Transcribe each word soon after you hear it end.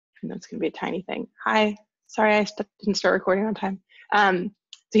and that's going to be a tiny thing. Hi, sorry I didn't start recording on time.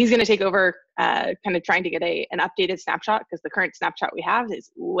 So he's going to take over kind of trying to get an updated snapshot, because the current snapshot we have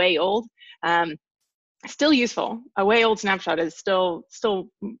is way old. Still useful. A way old snapshot is still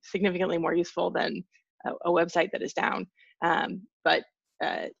significantly more useful than a website that is down. But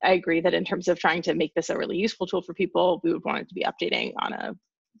I agree that in terms of trying to make this a really useful tool for people, we would want it to be updating on a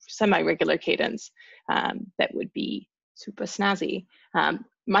semi-regular cadence. That would be super snazzy.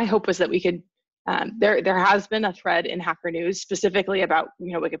 My hope was that we could, there has been a thread in Hacker News specifically about,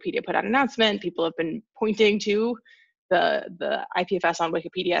 Wikipedia put out an announcement. People have been pointing to the IPFS on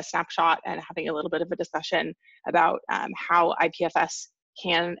Wikipedia snapshot and having a little bit of a discussion about how IPFS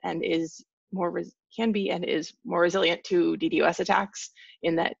can be and is more resilient to DDoS attacks,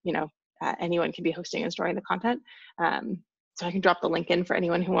 in that anyone can be hosting and storing the content. So I can drop the link in for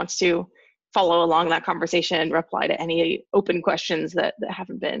anyone who wants to follow along that conversation, reply to any open questions that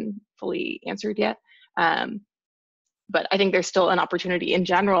haven't been fully answered yet. But I think there's still an opportunity in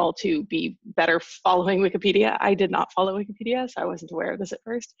general to be better following Wikipedia. I did not follow Wikipedia, so I wasn't aware of this at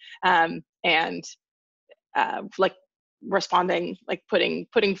first. Like responding, like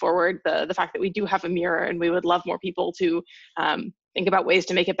putting forward the fact that we do have a mirror, and we would love more people to think about ways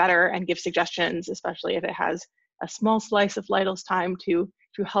to make it better and give suggestions, especially if it has a small slice of Lytle's time to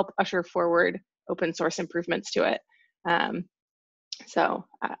help usher forward open source improvements to it. So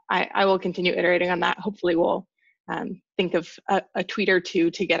I will continue iterating on that. Hopefully we'll think of a tweet or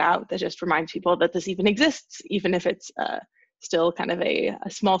two to get out that just reminds people that this even exists, even if it's still kind of a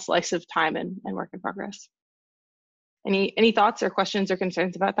small slice of time and work in progress. Any thoughts or questions or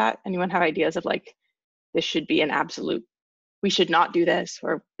concerns about that? Anyone have ideas of like, this should be an absolute, we should not do this,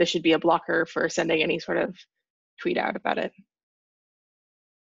 or this should be a blocker for sending any sort of tweet out about it?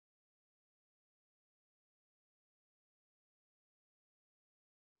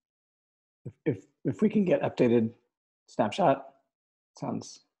 If we can get updated snapshot,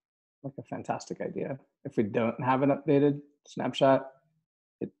 sounds like a fantastic idea. If we don't have an updated snapshot,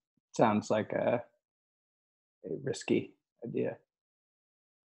 it sounds like a risky idea.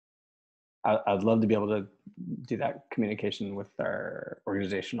 I'd love to be able to do that communication with our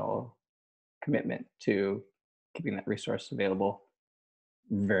organizational commitment to keeping that resource available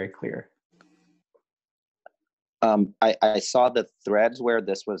very clear. I saw the threads where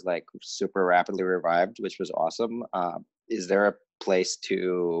this was like super rapidly revived, which was awesome. Is there a place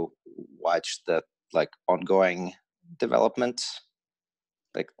to watch the like ongoing development?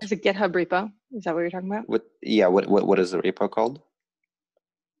 Like, there's a GitHub repo. Is that what you're talking about? What is the repo called?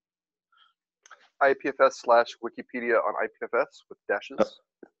 IPFS/Wikipedia on IPFS with dashes. Oh,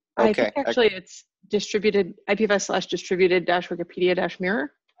 okay. I think actually it's distributed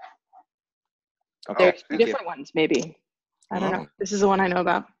IPFS/distributed-Wikipedia-mirror. Okay. There's two different ones, maybe. I don't know. This is the one I know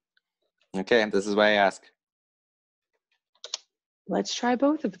about. Okay, this is why I ask. Let's try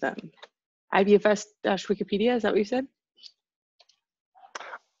both of them. IPFS-Wikipedia, is that what you said?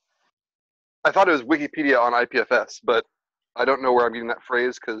 I thought it was Wikipedia on IPFS, but I don't know where I'm getting that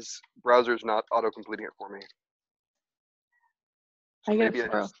phrase because browser's not auto-completing it for me. I get a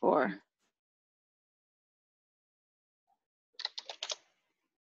 404.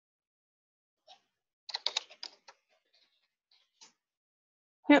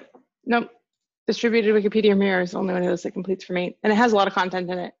 Yep. Nope. Distributed Wikipedia mirror is the only one of those that completes for me. And it has a lot of content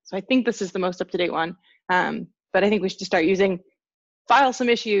in it. So I think this is the most up-to-date one. But I think we should start using file some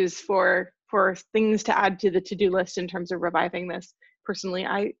issues for things to add to the to-do list in terms of reviving this. Personally,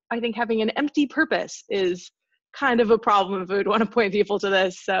 I think having an empty purpose is kind of a problem if we would want to point people to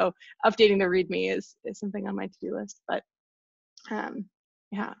this. So updating the README is something on my to-do list. But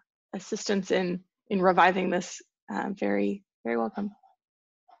yeah, assistance in reviving this, very, very welcome.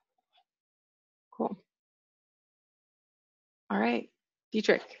 Cool. All right,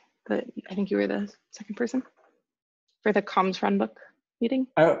 Dietrich, I think you were the second person for the Comms Runbook meeting.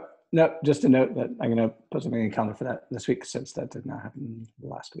 Oh, no, just a note that I'm going to put something in the calendar for that this week, since that did not happen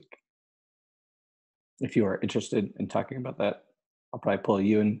last week. If you are interested in talking about that, I'll probably pull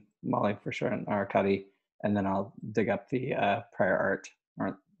you and Molly for sure, and Arkady, and then I'll dig up the prior art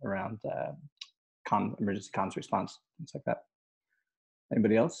around emergency comms response, things like that.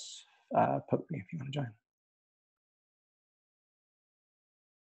 Anybody else? Poke me if you want to join.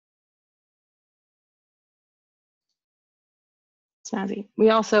 Snazzy. We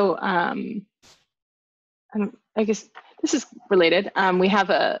also, I guess this is related. We have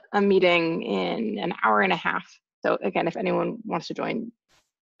a meeting in an hour and a half. So again, if anyone wants to join,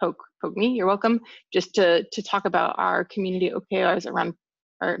 poke me, you're welcome. Just to talk about our community OKRs around,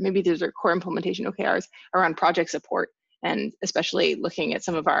 or maybe these are core implementation OKRs around project support. and especially looking at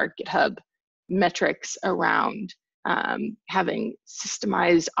some of our GitHub metrics around having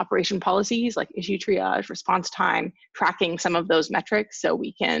systemized operation policies like issue triage, response time, tracking some of those metrics so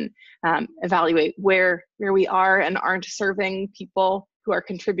we can evaluate where we are and aren't serving people who are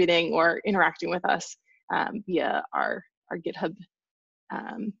contributing or interacting with us via our GitHub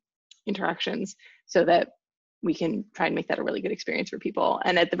interactions, so that we can try and make that a really good experience for people,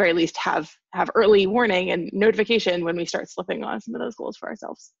 and at the very least have early warning and notification when we start slipping on some of those goals for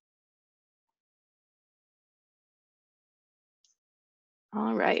ourselves.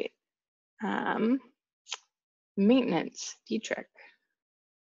 All right, maintenance, Dietrich.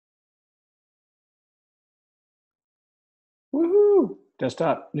 Woohoo!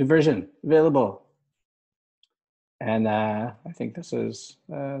 Desktop, new version available. And I think this is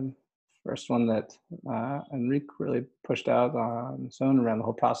first one that Enrique really pushed out on his own around the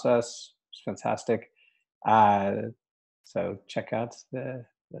whole process. It's fantastic. So check out the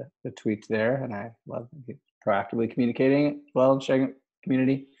tweet there, and I love proactively communicating it well and sharing it with the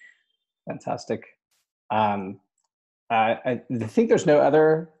community. Fantastic. I think there's no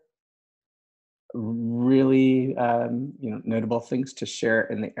other really notable things to share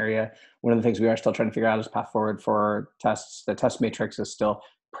in the area. One of the things we are still trying to figure out is path forward for tests. The test matrix is still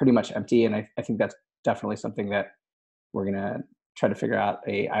pretty much empty, and I think that's definitely something that we're gonna try to figure out.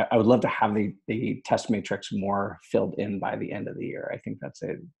 I would love to have the test matrix more filled in by the end of the year. I think that's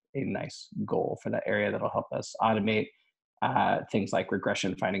a nice goal for that area that'll help us automate things like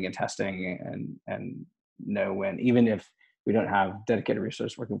regression finding and testing, and know when, even if we don't have dedicated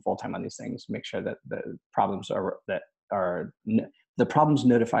resources working full time on these things, make sure that the problems the problems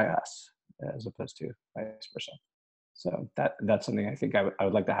notify us as opposed to vice versa. So that's something I think I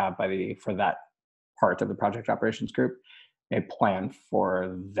would like to have for that part of the project operations group, a plan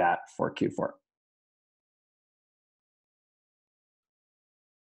for that for Q4.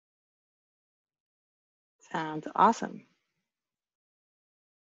 Sounds awesome.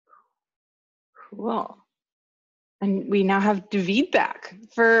 Cool. And we now have David back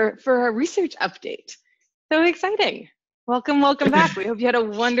for a research update. So exciting. Welcome back. We hope you had a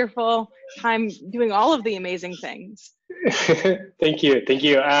wonderful time doing all of the amazing things. Thank you.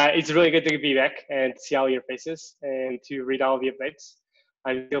 It's really good to be back and see all your faces and to read all the updates.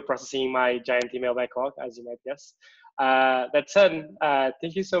 I'm still processing my giant email backlog, as you might guess. That said,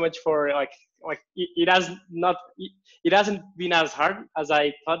 thank you so much for it hasn't been as hard as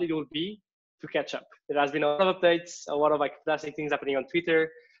I thought it would be to catch up. There has been a lot of updates, a lot of fantastic things happening on Twitter.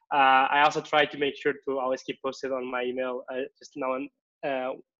 I also try to make sure to always keep posted on my email just now and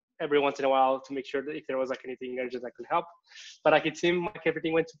every once in a while to make sure that if there was anything urgent I could help. But it seemed like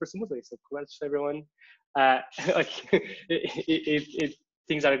everything went super smoothly. So congrats to everyone.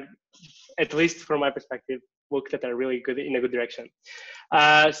 Things are, at least from my perspective, look that are really good in a good direction.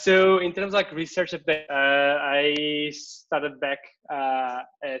 So in terms of research update, I started back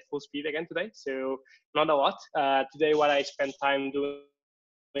at full speed again today. So not a lot. Today, what I spent time doing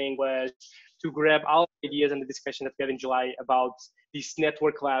was to grab all the ideas and the discussion that we had in July about this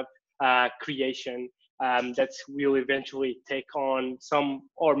network lab creation that will eventually take on some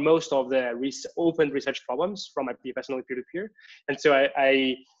or most of the open research problems from IPFS and peer-to-peer. And so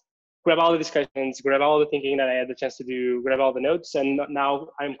I grab all the discussions, grab all the thinking that I had the chance to do, grab all the notes, and now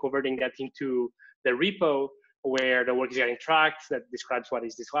I'm converting that into the repo where the work is getting tracked that describes what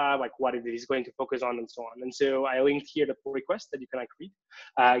is this lab, what it is going to focus on, and so on. And so I linked here the pull request that you can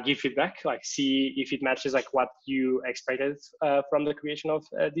read, give feedback, see if it matches what you expected from the creation of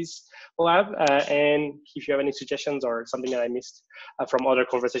this lab, and if you have any suggestions or something that I missed from other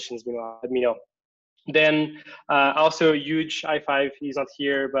conversations, let me know. Then also huge i5, he's not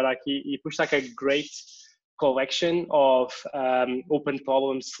here, but he pushed a great collection of open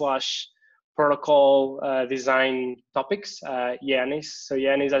problems / protocol design topics. Yanis. So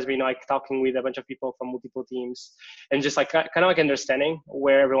Yanis has been talking with a bunch of people from multiple teams and just kind of understanding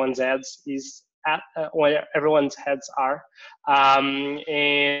where everyone's heads is at, where everyone's heads are. And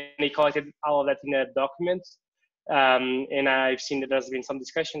he collected all of that in a document. And I've seen that there's been some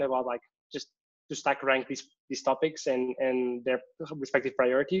discussion about just to stack rank these topics and their respective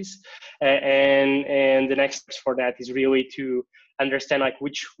priorities. And the next steps for that is really to understand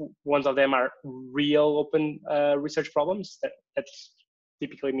which ones of them are real open research problems that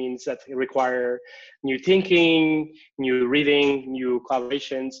typically means that require new thinking, new reading, new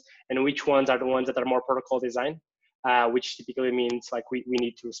collaborations, and which ones are the ones that are more protocol design, which typically means we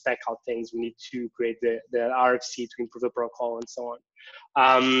need to spec out things, we need to create the RFC to improve the protocol and so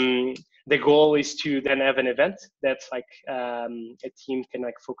on. The goal is to then have an event that a team can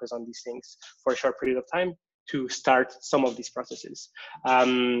focus on these things for a short period of time to start some of these processes.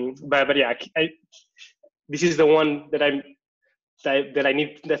 But yeah, this is the one that I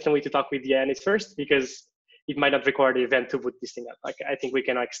need definitely to talk with Yanis first, because it might not require the event to put this thing up. Like, I think we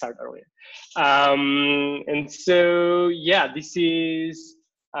can like start earlier. And so yeah, this is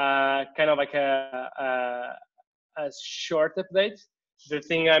kind of like a short update. The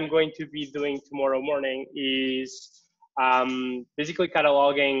thing I'm going to be doing tomorrow morning is basically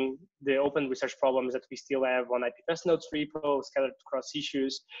cataloging the open research problems that we still have on IPFS notes repo, scattered across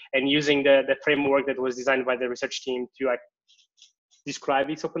issues, and using the framework that was designed by the research team to describe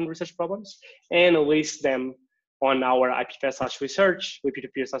these open research problems and list them on our IPFS/research,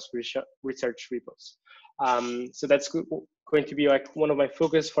 peer-to-peer/research repos. So that's going to be like one of my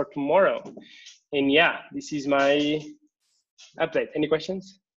focus for tomorrow. And yeah, this is my update. Any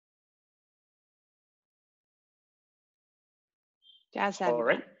questions? Jazz had All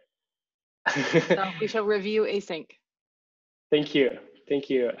right. So we shall review async. Thank you. Thank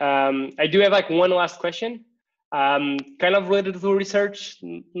you. I do have like one last question, kind of related to research,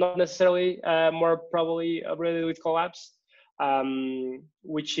 not necessarily, more probably related with collabs,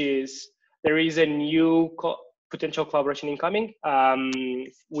 which is there is a new potential collaboration incoming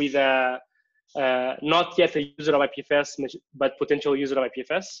with not yet a user of IPFS, but potential user of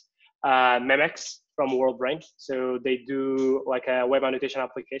IPFS, Memex from World Brain. So they do like a web annotation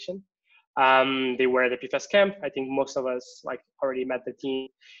application. They were at the IPFS camp. I think most of us like already met the team,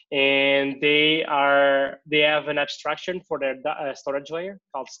 and they have an abstraction for their storage layer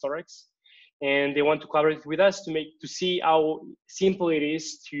called Storex, and they want to collaborate with us to see how simple it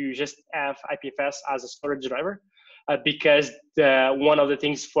is to just have IPFS as a storage driver, because one of the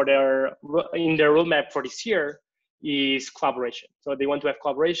things in their roadmap for this year is collaboration. So they want to have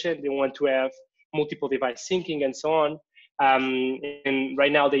collaboration, they want to have multiple device syncing and so on. And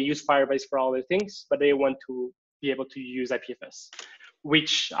right now they use Firebase for all the things, but they want to be able to use IPFS,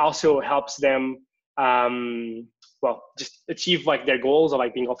 which also helps them, well, just achieve like their goals of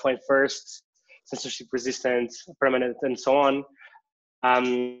like being offline first, censorship resistant, permanent, and so on.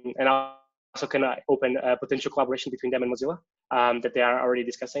 And also can open a potential collaboration between them and Mozilla that they are already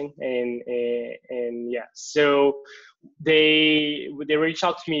discussing. And yeah, so they reached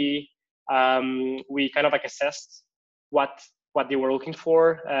out to me. We kind of like assessed what they were looking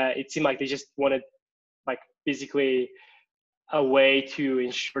for. It seemed like they just wanted like basically a way to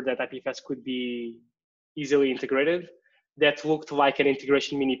ensure that IPFS could be easily integrated. That looked like an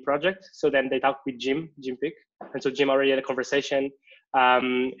integration mini project. So then they talked with Jim Pick. And so Jim already had a conversation.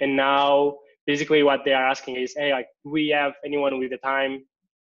 And now basically what they are asking is, hey, like, do we have anyone with the time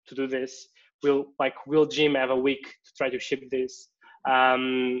to do this? Will Jim have a week to try to ship this?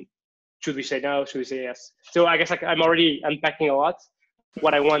 Should we say no? Should we say yes? So I guess like I'm already unpacking a lot.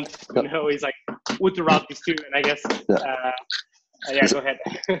 What I want to know is like who to route this to, and I guess yeah, go ahead.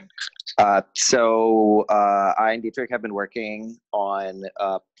 So I and Dietrich have been working on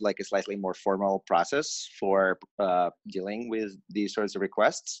like a slightly more formal process for dealing with these sorts of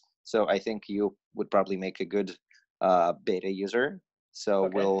requests. So I think you would probably make a good beta user. So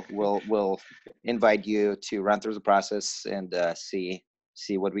okay. we'll invite you to run through the process and see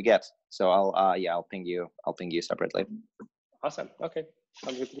what we get. So I'll ping you separately. Awesome. Okay,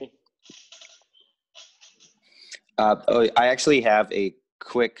 sounds good to me. I actually have a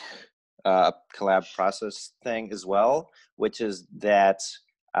quick collab process thing as well, which is that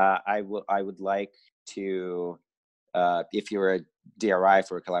I would like to, if you're a DRI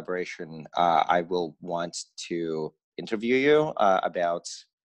for a collaboration, I will want to interview you about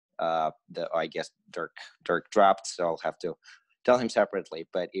I guess Dirk dropped, so I'll have to tell him separately.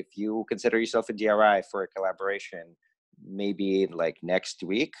 But if you consider yourself a DRI for a collaboration, maybe like next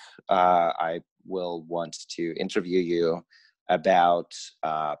week, I will want to interview you about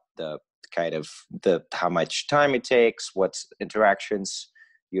the kind of how much time it takes, what interactions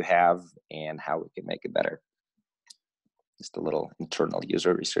you have, and how we can make it better. Just a little internal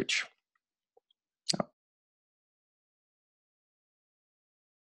user research. Oh.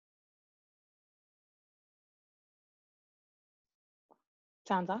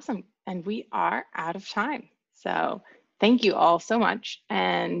 Sounds awesome. And we are out of time. So thank you all so much.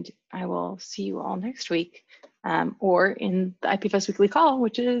 And I will see you all next week or in the IPFS Weekly Call,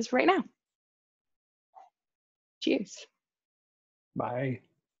 which is right now. Cheers. Bye.